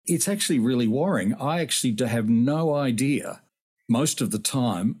it's actually really worrying. I actually have no idea most of the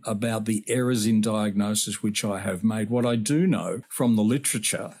time about the errors in diagnosis which I have made. What I do know from the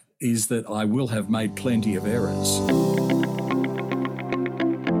literature is that I will have made plenty of errors.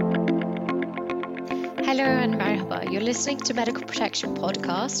 Hello and merhaba. You're listening to Medical Protection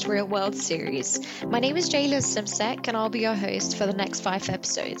Podcast Real World Series. My name is Jayla Simsek and I'll be your host for the next 5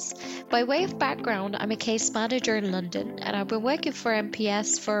 episodes. By way of background, I'm a case manager in London and I've been working for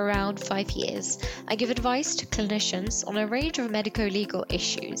MPS for around 5 years. I give advice to clinicians on a range of medico-legal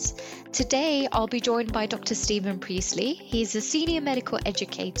issues. Today, I'll be joined by Dr. Stephen Priestley. He's a senior medical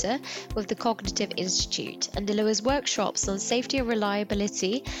educator with the Cognitive Institute and delivers workshops on safety and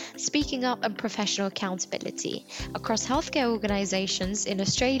reliability, speaking up and professional accountability across healthcare organizations in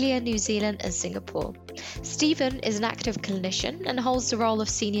Australia, New Zealand and Singapore. Stephen is an active clinician and holds the role of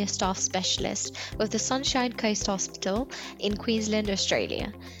senior staff specialist with the Sunshine Coast Hospital in Queensland,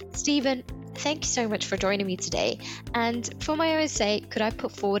 Australia. Stephen, thank you so much for joining me today. And for my own sake, could I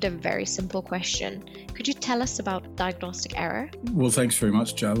put forward a very simple question? Could you tell us about diagnostic error? Well, thanks very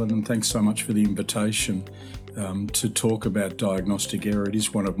much, Jalen, and thanks so much for the invitation to talk about diagnostic error. It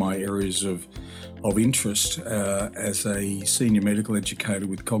is one of my areas of interest as a senior medical educator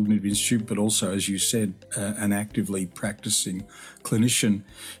with Cognitive Institute, but also, as you said, an actively practicing clinician.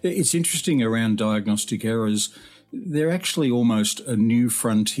 It's interesting around diagnostic errors. They're actually almost a new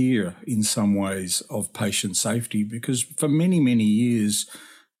frontier in some ways of patient safety, because for many, many years,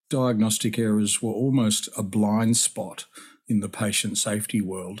 diagnostic errors were almost a blind spot in the patient safety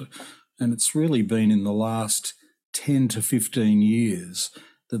world. And it's really been in the last 10 to 15 years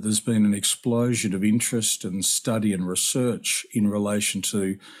that there's been an explosion of interest and study and research in relation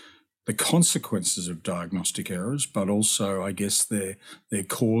to the consequences of diagnostic errors, but also, I guess, their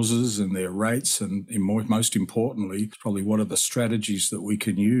causes and their rates, and most importantly, probably what are the strategies that we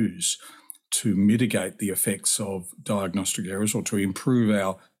can use to mitigate the effects of diagnostic errors or to improve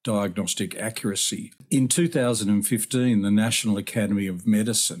our diagnostic accuracy. In 2015, the National Academy of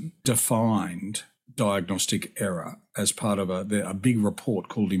Medicine defined diagnostic error as part of a big report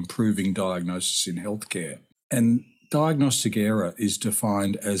called Improving Diagnosis in Healthcare. And diagnostic error is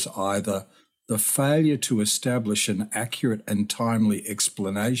defined as either the failure to establish an accurate and timely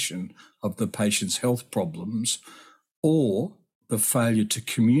explanation of the patient's health problems, or the failure to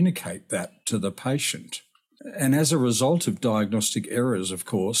communicate that to the patient. And as a result of diagnostic errors, of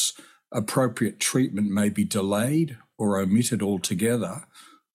course, appropriate treatment may be delayed or omitted altogether,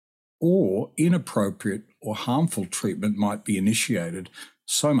 or inappropriate or harmful treatment might be initiated,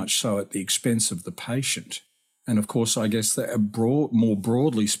 so much so at the expense of the patient. And of course, I guess that more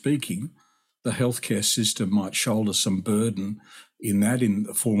broadly speaking, the healthcare system might shoulder some burden in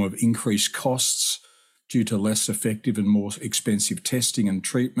the form of increased costs due to less effective and more expensive testing and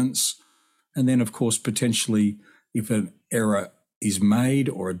treatments. And then, of course, potentially, if an error is made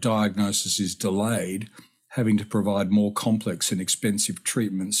or a diagnosis is delayed, having to provide more complex and expensive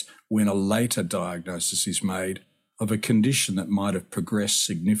treatments when a later diagnosis is made of a condition that might have progressed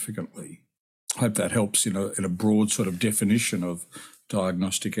significantly. I hope that helps in a broad sort of definition of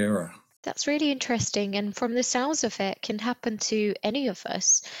diagnostic error. That's really interesting, and from the sounds of it, can happen to any of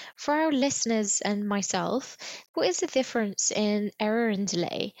us. For our listeners and myself, what is the difference in error and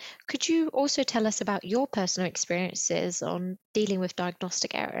delay? Could you also tell us about your personal experiences on dealing with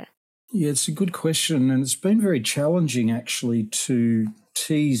diagnostic error? Yeah, it's a good question, and it's been very challenging actually to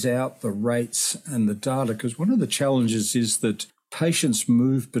tease out the rates and the data, because one of the challenges is that patients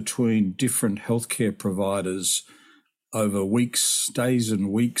move between different healthcare providers over weeks, days and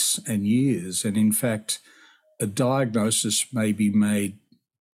weeks and years. And in fact, a diagnosis may be made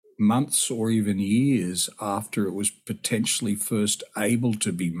months or even years after it was potentially first able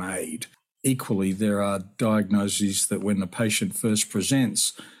to be made. Equally, there are diagnoses that when the patient first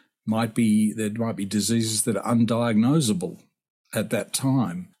presents, there might be diseases that are undiagnosable at that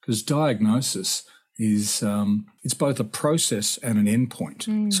time, because diagnosis is it's both a process and an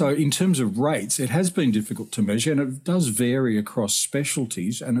endpoint. So in terms of rates, it has been difficult to measure, and it does vary across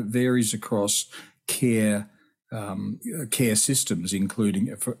specialties, and it varies across care systems,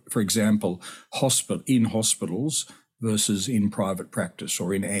 including, for example, in hospitals versus in private practice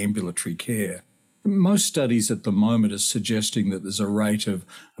or in ambulatory care. Most studies at the moment are suggesting that there's a rate of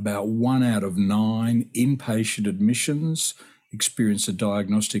about 1 out of 9 inpatient admissions experience a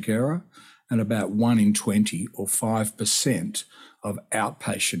diagnostic error, and about 1 in 20 or 5% of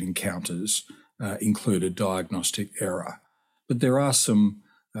outpatient encounters include a diagnostic error. But there are some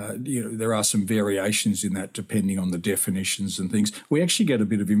variations in that depending on the definitions and things. We actually get a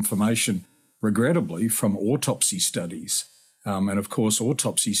bit of information, regrettably, from autopsy studies And of course,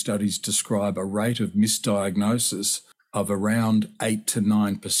 autopsy studies describe a rate of misdiagnosis of around 8 to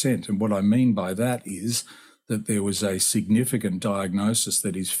 9%. And what I mean by that is that there was a significant diagnosis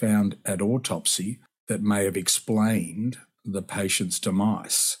that is found at autopsy that may have explained the patient's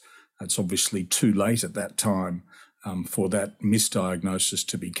demise. It's obviously too late at that time for that misdiagnosis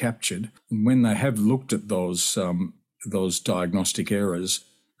to be captured. And when they have looked at those diagnostic errors,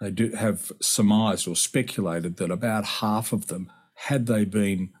 they do have surmised or speculated that about half of them, had they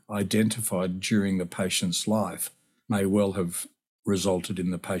been identified during the patient's life, may well have resulted in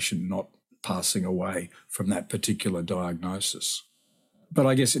the patient not passing away from that particular diagnosis. But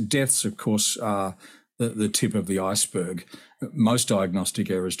I guess deaths, of course, are the tip of the iceberg. Most diagnostic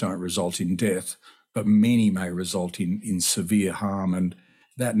errors don't result in death, but many may result in severe harm. And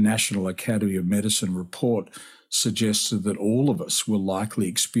that National Academy of Medicine report suggested that all of us will likely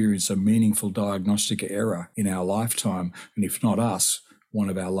experience a meaningful diagnostic error in our lifetime, and if not us, one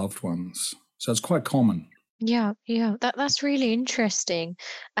of our loved ones. So it's quite common. Yeah, that's really interesting,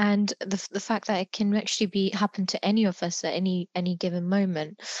 and the fact that it can actually happen to any of us at any given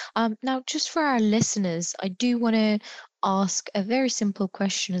moment. Now, just for our listeners, I do want to ask a very simple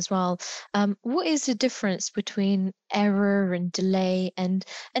question as well. What is the difference between error and delay and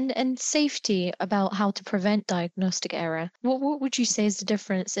safety about how to prevent diagnostic error? What would you say is the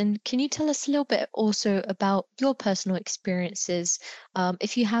difference? And can you tell us a little bit also about your personal experiences,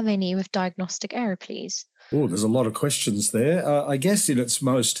 if you have any, with diagnostic error, please? Oh, there's a lot of questions there. I guess in its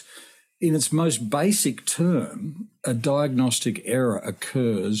most basic term, a diagnostic error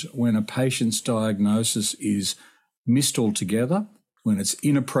occurs when a patient's diagnosis is missed altogether, when it's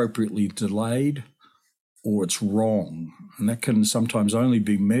inappropriately delayed, or it's wrong. And that can sometimes only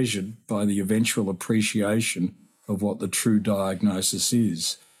be measured by the eventual appreciation of what the true diagnosis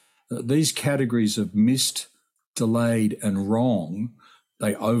is. These categories of missed, delayed, and wrong,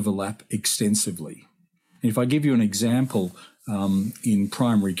 they overlap extensively. If I give you an example in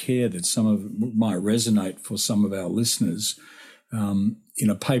primary care that might resonate for some of our listeners, in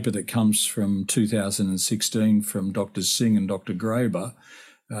a paper that comes from 2016 from Dr. Singh and Dr. Graeber,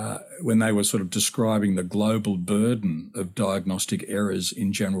 when they were sort of describing the global burden of diagnostic errors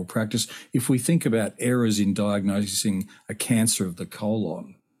in general practice, if we think about errors in diagnosing a cancer of the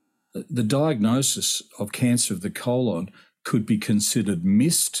colon, the diagnosis of cancer of the colon could be considered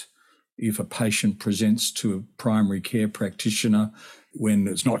missed if a patient presents to a primary care practitioner when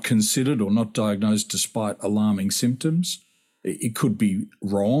it's not considered or not diagnosed despite alarming symptoms. It could be a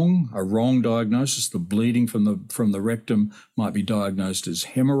wrong diagnosis. The bleeding from the rectum might be diagnosed as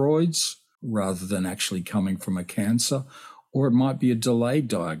hemorrhoids rather than actually coming from a cancer, or it might be a delayed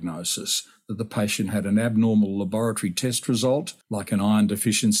diagnosis, that the patient had an abnormal laboratory test result, like an iron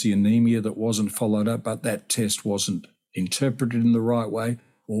deficiency anemia that wasn't followed up, but that test wasn't interpreted in the right way,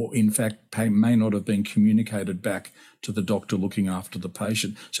 or in fact may not have been communicated back to the doctor looking after the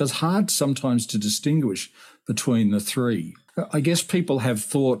patient. So it's hard sometimes to distinguish between the three. I guess people have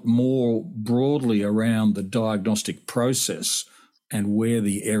thought more broadly around the diagnostic process and where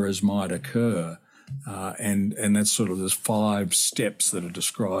the errors might occur. And that's sort of there's 5 steps that are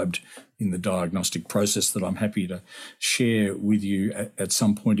described in the diagnostic process that I'm happy to share with you at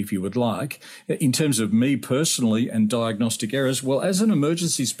some point if you would like. In terms of me personally and diagnostic errors, well, as an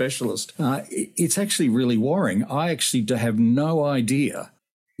emergency specialist, it's actually really worrying. I actually have no idea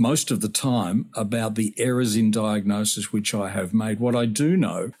most of the time about the errors in diagnosis which I have made. What I do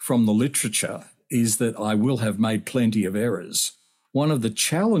know from the literature is that I will have made plenty of errors. One of the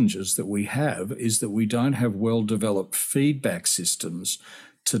challenges that we have is that we don't have well-developed feedback systems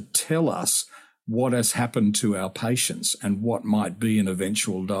to tell us what has happened to our patients and what might be an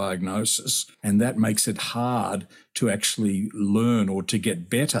eventual diagnosis. And that makes it hard to actually learn or to get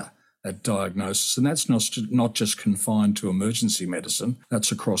better at diagnosis. And that's not just confined to emergency medicine,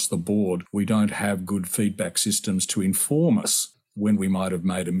 that's across the board. We don't have good feedback systems to inform us when we might have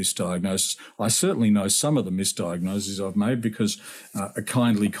made a misdiagnosis. I certainly know some of the misdiagnoses I've made because a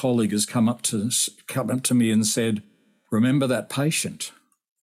kindly colleague has come up to me and said, "Remember that patient?"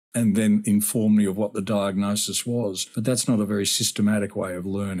 and then inform me of what the diagnosis was. But that's not a very systematic way of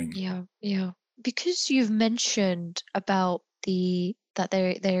learning. Yeah. Because you've mentioned about that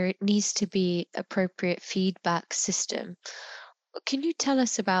there needs to be appropriate feedback system, can you tell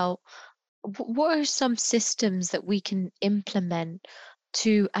us about what are some systems that we can implement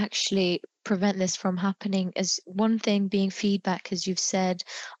to actually prevent this from happening? As one thing being feedback, as you've said,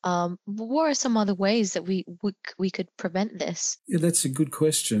 what are some other ways that we could prevent this? Yeah, that's a good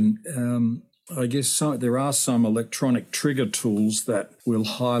question. I guess there are some electronic trigger tools that will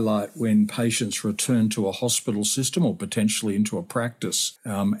highlight when patients return to a hospital system or potentially into a practice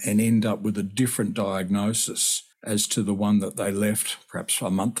and end up with a different diagnosis as to the one that they left perhaps a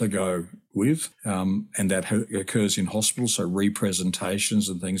month ago with, and that occurs in hospital, so representations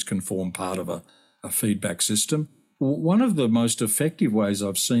and things can form part of a feedback system. One of the most effective ways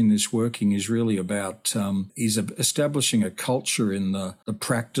I've seen this working is really about establishing a culture in the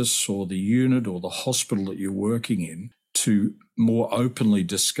practice or the unit or the hospital that you're working in to more openly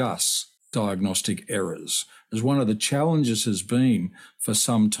discuss diagnostic errors. As one of the challenges has been for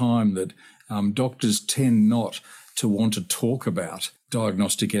some time that doctors tend not to want to talk about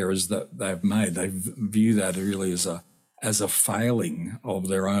diagnostic errors that they've made. They view that really as a failing of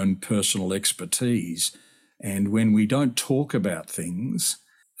their own personal expertise. And when we don't talk about things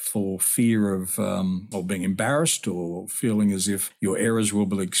for fear of being embarrassed or feeling as if your errors will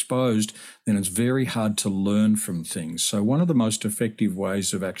be exposed, then it's very hard to learn from things. So one of the most effective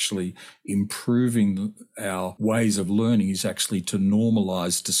ways of actually improving our ways of learning is actually to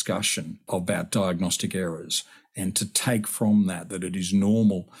normalise discussion about diagnostic errors and to take from that it is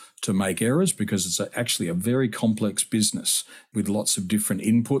normal to make errors because it's actually a very complex business with lots of different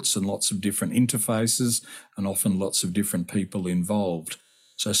inputs and lots of different interfaces and often lots of different people involved.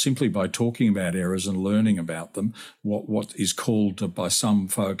 So simply by talking about errors and learning about them, what is called by some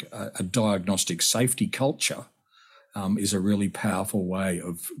folk a diagnostic safety culture is a really powerful way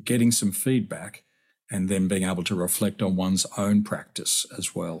of getting some feedback and then being able to reflect on one's own practice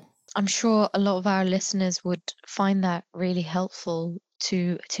as well. I'm sure a lot of our listeners would find that really helpful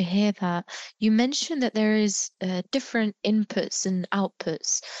to hear that. You mentioned that there is different inputs and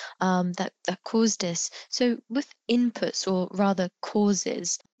outputs that cause this. So with inputs, or rather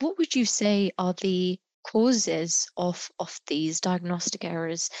causes, what would you say are the causes of these diagnostic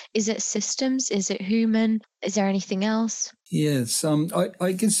errors? Is it systems? Is it human? Is there anything else? Yes,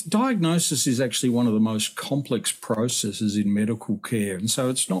 I guess diagnosis is actually one of the most complex processes in medical care, and so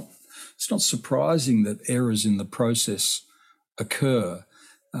it's not surprising that errors in the process occur.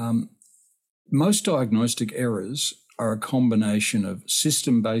 Most diagnostic errors are a combination of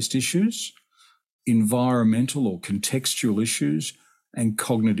system-based issues, environmental or contextual issues, and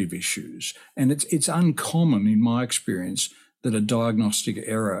cognitive issues. And it's uncommon in my experience that a diagnostic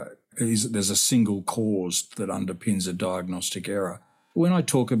error there's a single cause that underpins a diagnostic error. When I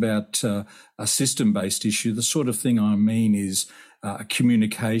talk about a system-based issue, the sort of thing I mean is a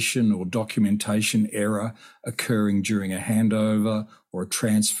communication or documentation error occurring during a handover or a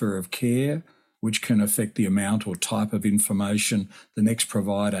transfer of care, which can affect the amount or type of information the next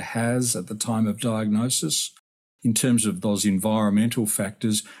provider has at the time of diagnosis. In terms of those environmental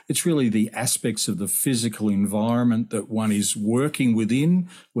factors, it's really the aspects of the physical environment that one is working within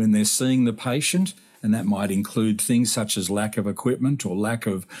when they're seeing the patient, and that might include things such as lack of equipment or lack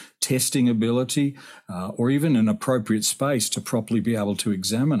of testing ability, or even an appropriate space to properly be able to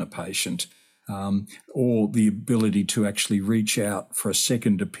examine a patient, or the ability to actually reach out for a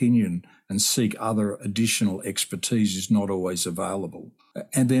second opinion and seek other additional expertise is not always available.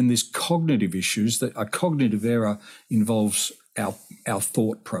 And then there's cognitive issues. That a cognitive error involves our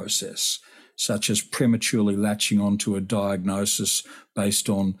thought process, such as prematurely latching onto a diagnosis based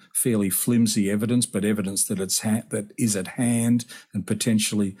on fairly flimsy evidence, but evidence that that is at hand, and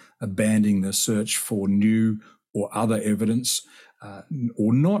potentially abandoning the search for new or other evidence,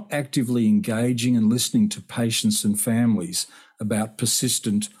 or not actively engaging and listening to patients and families about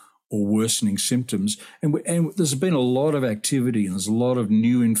persistent or worsening symptoms. And there's been a lot of activity and there's a lot of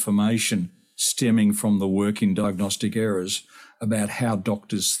new information stemming from the work in diagnostic errors about how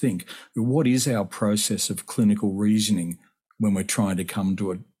doctors think. What is our process of clinical reasoning when we're trying to come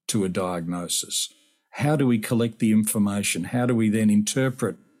to a diagnosis? How do we collect the information? How do we then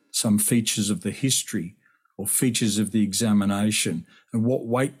interpret some features of the history or features of the examination? And what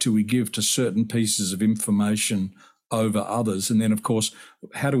weight do we give to certain pieces of information over others? And then, of course,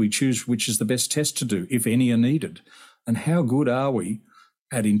 how do we choose which is the best test to do, if any are needed? And how good are we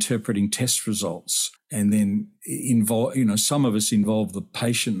at interpreting test results? And then some of us involve the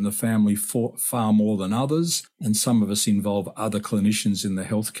patient and the family far more than others, and some of us involve other clinicians in the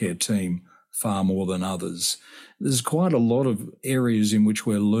healthcare team far more than others. There's quite a lot of areas in which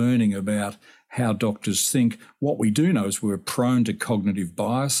we're learning about how doctors think. What we do know is we're prone to cognitive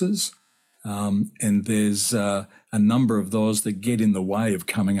biases, and there's a number of those that get in the way of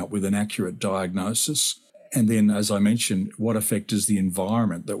coming up with an accurate diagnosis. And then, as I mentioned, what effect does the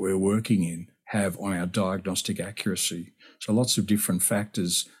environment that we're working in have on our diagnostic accuracy? So lots of different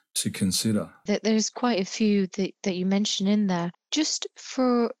factors to consider. There's quite a few that you mentioned in there. Just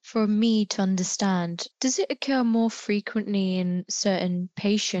for me to understand, does it occur more frequently in certain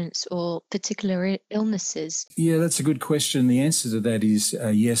patients or particular illnesses? Yeah, that's a good question. The answer to that is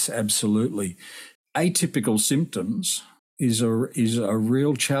yes, absolutely. Atypical symptoms is a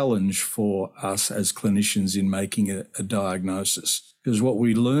real challenge for us as clinicians in making a diagnosis. Because what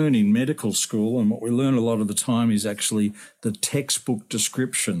we learn in medical school and what we learn a lot of the time is actually the textbook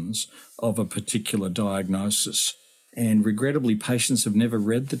descriptions of a particular diagnosis. And regrettably, patients have never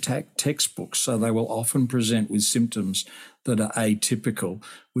read the textbooks, so they will often present with symptoms that are atypical,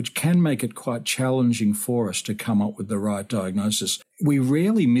 which can make it quite challenging for us to come up with the right diagnosis. We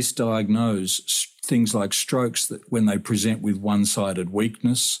rarely misdiagnose things like strokes when they present with one-sided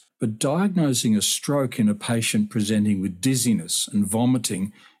weakness, but diagnosing a stroke in a patient presenting with dizziness and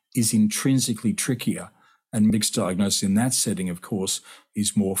vomiting is intrinsically trickier. And mixed diagnosis in that setting, of course,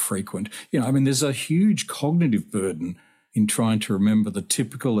 is more frequent. There's a huge cognitive burden in trying to remember the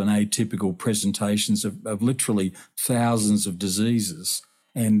typical and atypical presentations of literally thousands of diseases.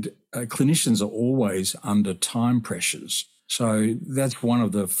 And clinicians are always under time pressures. So that's one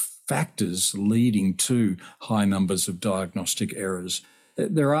of the factors leading to high numbers of diagnostic errors.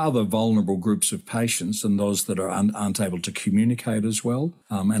 There are other vulnerable groups of patients and those that aren't able to communicate as well.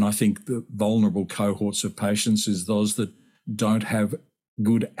 And I think the vulnerable cohorts of patients is those that don't have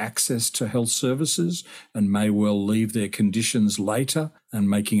good access to health services and may well leave their conditions later and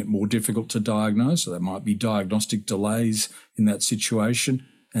making it more difficult to diagnose. So there might be diagnostic delays in that situation.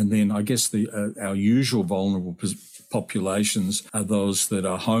 And then I guess our usual vulnerable populations are those that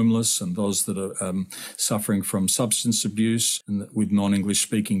are homeless and those that are suffering from substance abuse and with non-English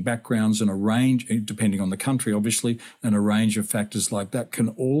speaking backgrounds, and a range, depending on the country obviously, and a range of factors like that can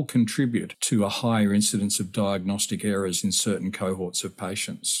all contribute to a higher incidence of diagnostic errors in certain cohorts of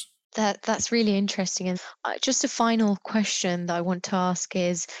patients. That's really interesting. And just a final question that I want to ask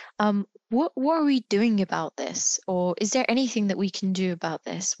is, what are we doing about this? Or is there anything that we can do about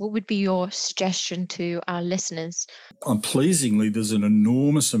this? What would be your suggestion to our listeners? Pleasingly, there's an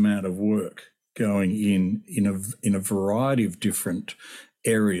enormous amount of work going in a variety of different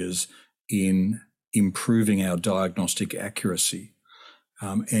areas in improving our diagnostic accuracy.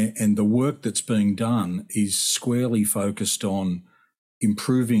 And the work that's being done is squarely focused on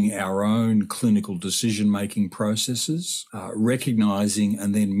improving our own clinical decision-making processes, recognising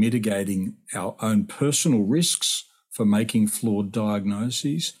and then mitigating our own personal risks for making flawed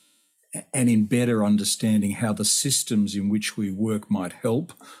diagnoses, and in better understanding how the systems in which we work might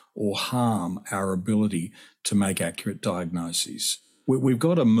help or harm our ability to make accurate diagnoses. We've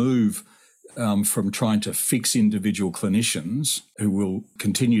got to move from trying to fix individual clinicians who will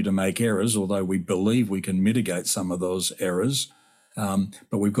continue to make errors, although we believe we can mitigate some of those errors.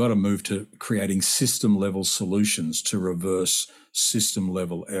 But we've got to move to creating system-level solutions to reverse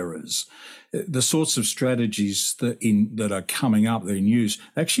system-level errors. The sorts of strategies that are coming up, that are in use,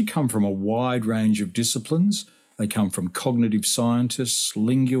 actually come from a wide range of disciplines. They come from cognitive scientists,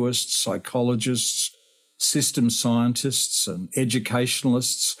 linguists, psychologists, system scientists and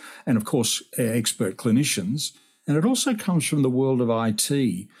educationalists, and of course, expert clinicians. And it also comes from the world of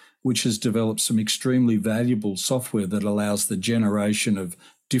IT, which has developed some extremely valuable software that allows the generation of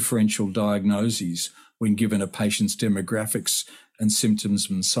differential diagnoses when given a patient's demographics and symptoms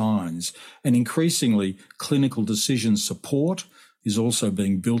and signs. And increasingly, clinical decision support is also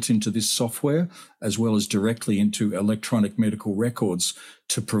being built into this software, as well as directly into electronic medical records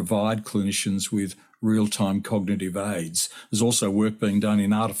to provide clinicians with real-time cognitive aids. There's also work being done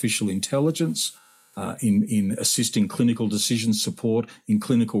in artificial intelligence, in assisting clinical decision support, in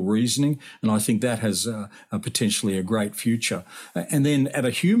clinical reasoning, and I think that has potentially a great future. And then at a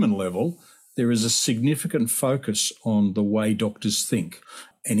human level, there is a significant focus on the way doctors think,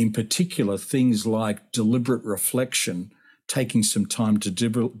 and in particular things like deliberate reflection, taking some time to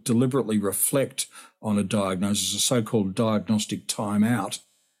deliberately reflect on a diagnosis, a so-called diagnostic timeout,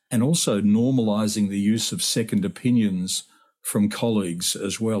 and also normalising the use of second opinions from colleagues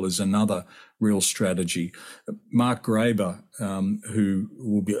as well is another real strategy. Mark Graeber,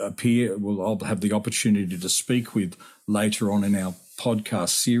 who I'll have the opportunity to speak with later on in our podcast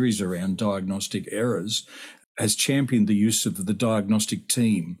series around diagnostic errors, has championed the use of the diagnostic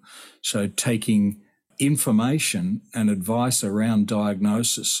team. So taking information and advice around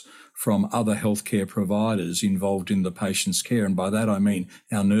diagnosis from other healthcare providers involved in the patient's care. And by that I mean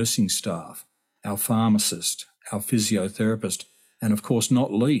our nursing staff, our pharmacist, our physiotherapist, and of course,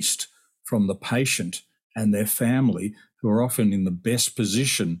 not least, from the patient and their family, who are often in the best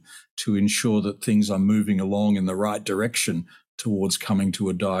position to ensure that things are moving along in the right direction towards coming to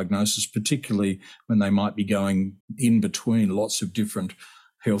a diagnosis, particularly when they might be going in between lots of different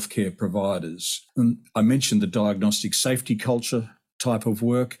healthcare providers. And I mentioned the diagnostic safety culture type of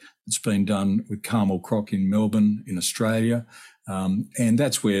work that's been done with Carmel Crock in Melbourne in Australia. And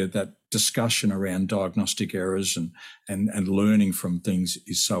that's where that discussion around diagnostic errors and learning from things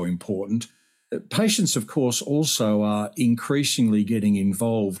is so important. Patients, of course, also are increasingly getting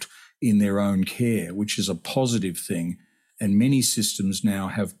involved in their own care, which is a positive thing. And many systems now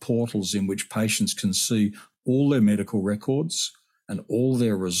have portals in which patients can see all their medical records and all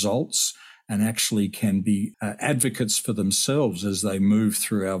their results, and actually can be advocates for themselves as they move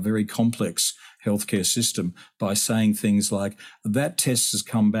through our very complex healthcare system by saying things like, that test has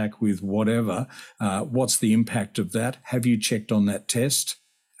come back with whatever, what's the impact of that? Have you checked on that test?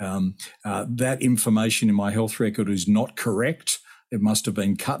 That information in my health record is not correct. It must have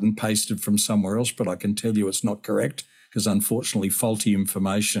been cut and pasted from somewhere else, but I can tell you it's not correct, because unfortunately faulty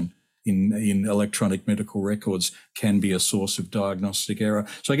information in electronic medical records can be a source of diagnostic error.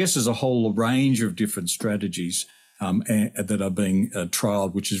 So I guess there's a whole range of different strategies that are being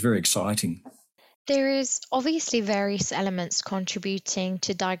trialled, which is very exciting. There is obviously various elements contributing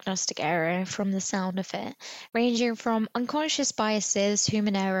to diagnostic error from the sound of it, ranging from unconscious biases,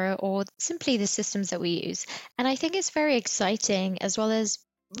 human error, or simply the systems that we use. And I think it's very exciting as well as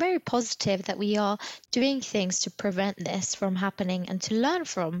very positive that we are doing things to prevent this from happening and to learn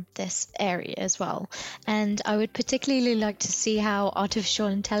from this area as well. And I would particularly like to see how artificial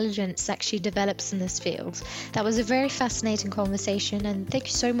intelligence actually develops in this field. That was a very fascinating conversation, and thank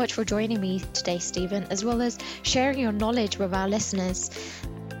you so much for joining me today, Stephen, as well as sharing your knowledge with our listeners.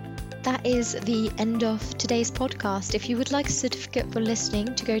 That is the end of today's podcast. If you would like a certificate for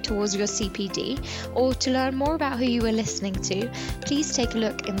listening to go towards your CPD, or to learn more about who you were listening to, please take a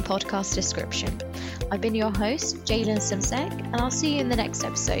look in the podcast description. I've been your host, Jalen Simsek, and I'll see you in the next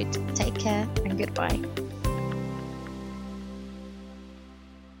episode. Take care and goodbye.